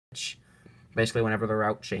Basically, whenever the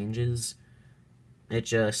route changes, it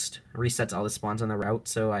just resets all the spawns on the route,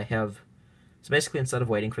 so I have... So basically, instead of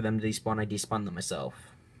waiting for them to despawn, I despawn them myself.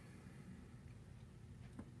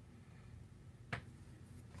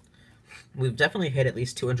 We've definitely hit at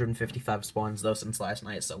least 255 spawns, though, since last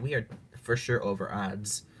night, so we are for sure over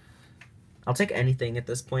odds. I'll take anything at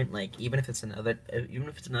this point, like, even if it's another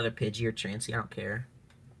Pidgey or Chansey, I don't care.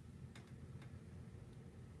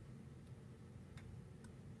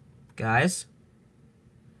 Guys?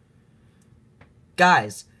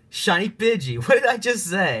 Guys! Shiny Pidgey! What did I just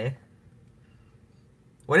say?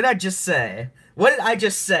 What did I just say? What did I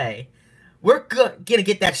just say? We're gonna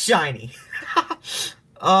get that shiny!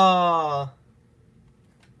 Oh...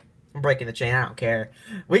 I'm breaking the chain, I don't care.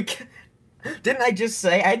 Didn't I just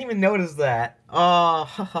say? I didn't even notice that. Oh...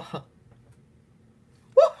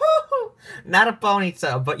 Woohoo! Not a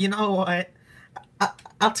Ponyta, but you know what?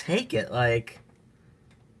 I'll take it, like...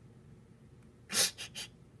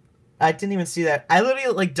 I didn't even see that. I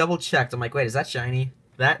literally, like, double-checked. I'm like, wait, is that shiny?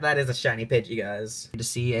 That is a shiny Pidgey, guys. To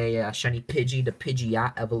see a shiny Pidgey to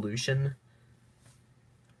Pidgeot evolution.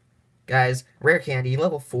 Guys, rare candy,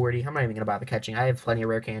 level 40. I'm not even gonna bother catching. I have plenty of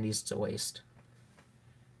rare candies to waste.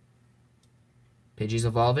 Pidgey's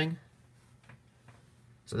evolving.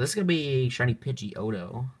 So this is gonna be shiny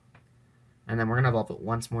Pidgeotto. And then we're gonna evolve it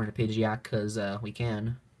once more into Pidgeot, because we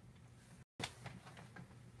can.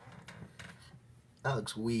 That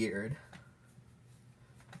looks weird.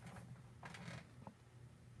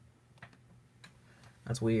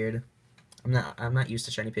 That's weird. I'm not used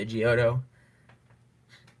to shiny Pidgeotto.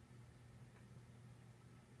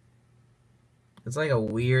 It's like a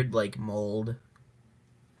weird, like, mold.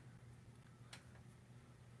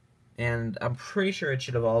 And I'm pretty sure it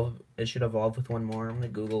should evolve with one more. I'm gonna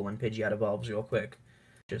Google when Pidgeot evolves real quick.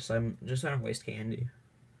 Just so I don't waste candy.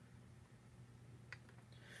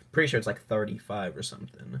 Pretty sure it's like 35 or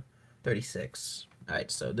something. 36.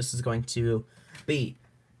 Alright, so this is going to be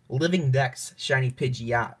Living Dex shiny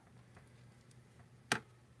Pidgeot.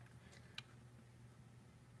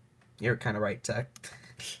 You're kind of right, Tech.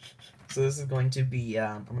 So this is going to be,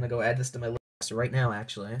 I'm going to go add this to my list right now,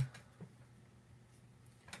 actually.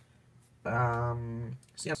 So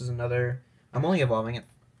yeah, this is another, I'm only evolving it.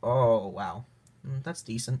 Oh, wow. That's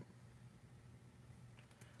decent.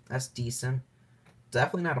 That's decent.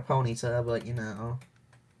 Definitely not a Ponyta, but, you know.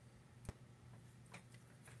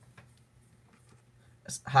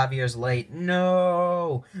 Javier's late.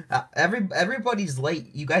 No! Everybody's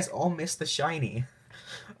late. You guys all missed the shiny.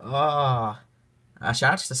 Oh. Shout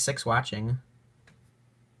out to 6 watching.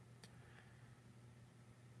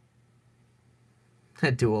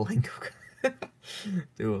 Duolingo.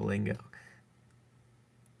 Duolingo.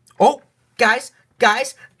 Oh! Guys!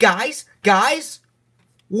 Guys! Guys! Guys!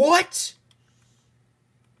 What?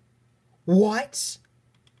 What?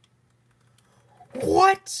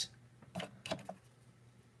 What?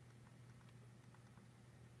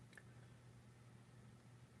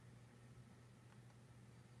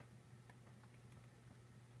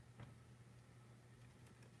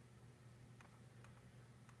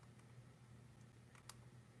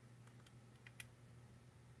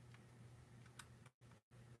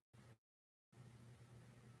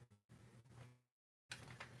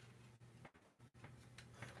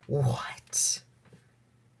 What?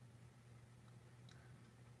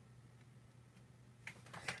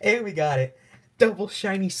 Hey, we got it. Double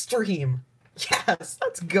shiny stream. Yes,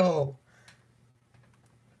 let's go.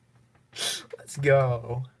 Let's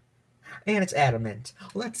go. And it's adamant.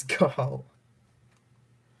 Let's go.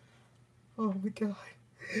 Oh my god.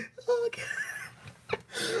 Oh,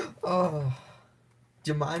 god. Oh.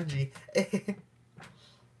 Jumanji.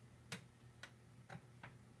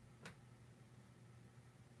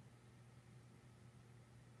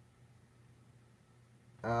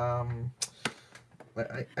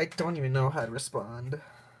 I don't even know how to respond.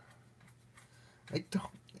 I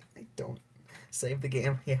don't. Save the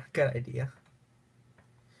game. Yeah, good idea.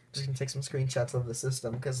 Just gonna take some screenshots of the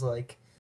system, because, like,